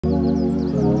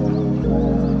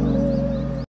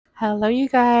Hello, you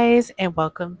guys, and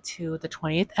welcome to the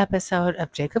 20th episode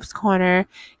of Jacob's Corner.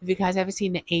 If you guys haven't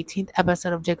seen the 18th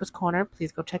episode of Jacob's Corner,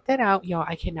 please go check that out. Y'all,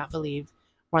 I cannot believe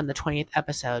we're on the 20th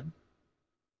episode.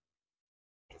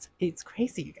 It's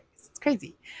crazy, you guys. It's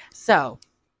crazy. So,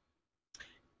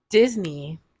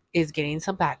 Disney is getting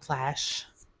some backlash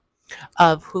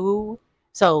of who.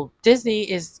 So, Disney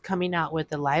is coming out with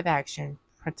the live action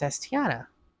Princess Tiana.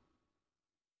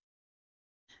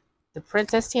 The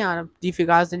Princess Tiana, if you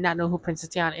guys did not know who Princess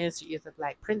Tiana is, she is a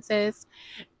black princess.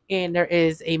 And there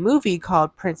is a movie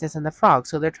called Princess and the Frog.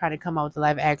 So they're trying to come out with a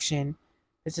live action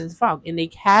Princess and the Frog. And they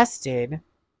casted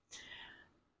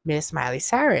Miss Miley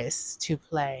Cyrus to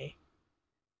play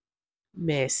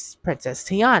Miss Princess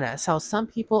Tiana. So some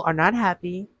people are not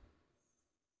happy.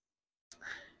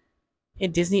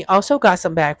 And Disney also got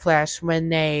some backlash when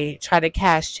they tried to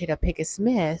cast Jada Pinkett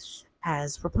Smith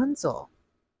as Rapunzel.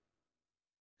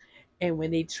 And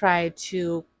when they tried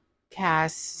to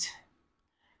cast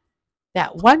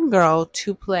that one girl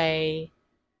to play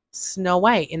Snow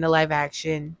White in the live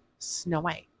action Snow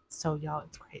White. So y'all,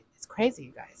 it's crazy,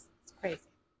 you guys. It's crazy.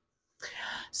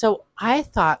 So I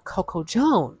thought Coco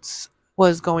Jones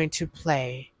was going to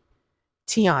play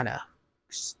Tiana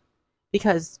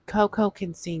because Coco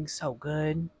can sing so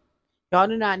good. Y'all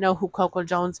do not know who Coco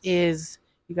Jones is.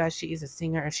 You guys, she is a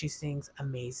singer and she sings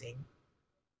amazing.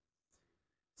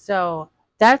 So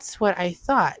that's what I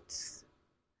thought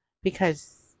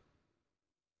because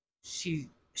she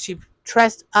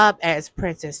dressed up as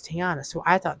Princess Tiana. So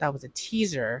I thought that was a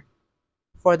teaser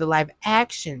for the live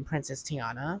action Princess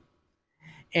Tiana.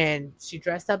 And she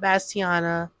dressed up as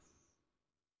Tiana.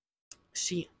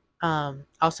 She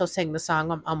also sang the song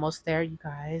I'm Almost There, you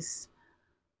guys.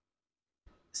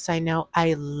 So I know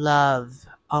I love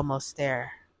Almost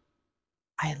There.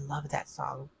 I love that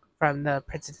song from the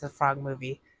Princess and the Frog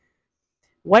movie.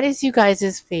 What is you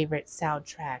guys' favorite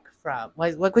soundtrack from?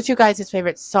 What's you guys'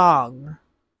 favorite song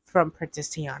from Princess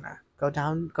Tiana? Go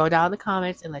down in the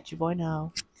comments and let your boy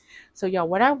know. So y'all,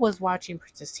 when I was watching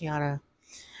Princess Tiana,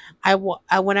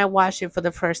 when I watched it for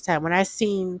the first time, when I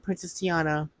seen Princess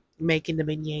Tiana making the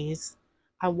beignets,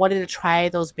 I wanted to try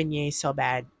those beignets so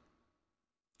bad.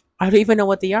 I don't even know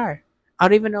what they are. I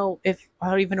don't even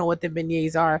know what the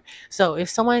beignets are. So if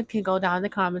someone can go down in the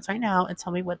comments right now and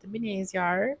tell me what the beignets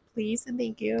are, please and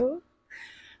thank you.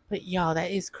 But y'all,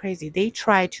 that is crazy. They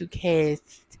tried to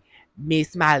cast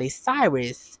Miss Miley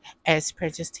Cyrus as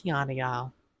Princess Tiana,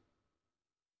 y'all.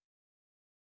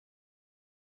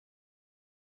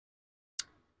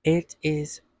 It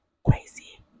is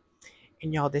crazy.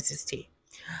 And y'all, this is tea.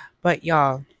 But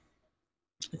y'all,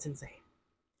 it's insane.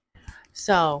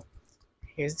 So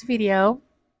here's the video.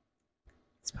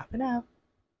 It's popping up.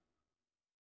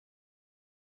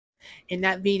 In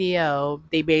that video,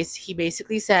 he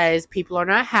basically says people are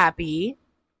not happy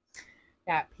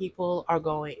that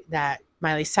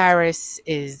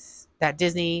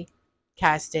Disney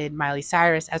casted Miley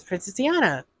Cyrus as Princess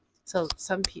Diana. So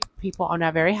some people are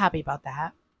not very happy about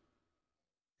that.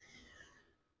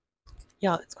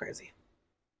 Y'all, it's crazy.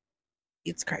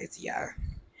 It's crazy, y'all.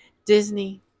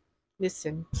 Disney,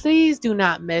 listen, please do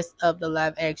not mess up the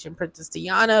live action Princess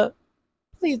Diana.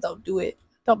 Please don't do it.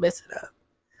 Don't mess it up.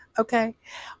 Okay?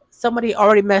 Somebody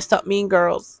already messed up Mean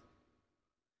Girls.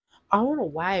 I don't know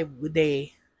why would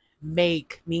they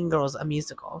make Mean Girls a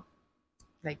musical.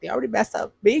 Like they already messed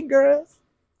up Mean Girls,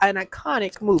 an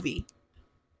iconic movie.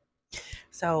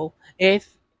 So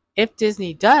if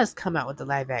Disney does come out with the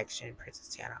live action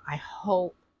Princess Diana, I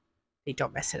hope they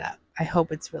don't mess it up. I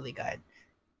hope it's really good.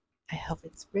 I hope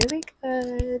it's really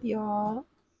good, y'all.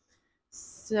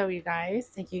 So you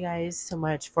guys, thank you guys so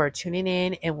much for tuning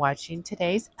in and watching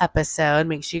today's episode.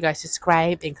 Make sure you guys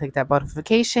subscribe and click that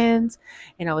notifications.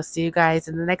 And I will see you guys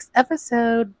in the next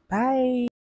episode. Bye.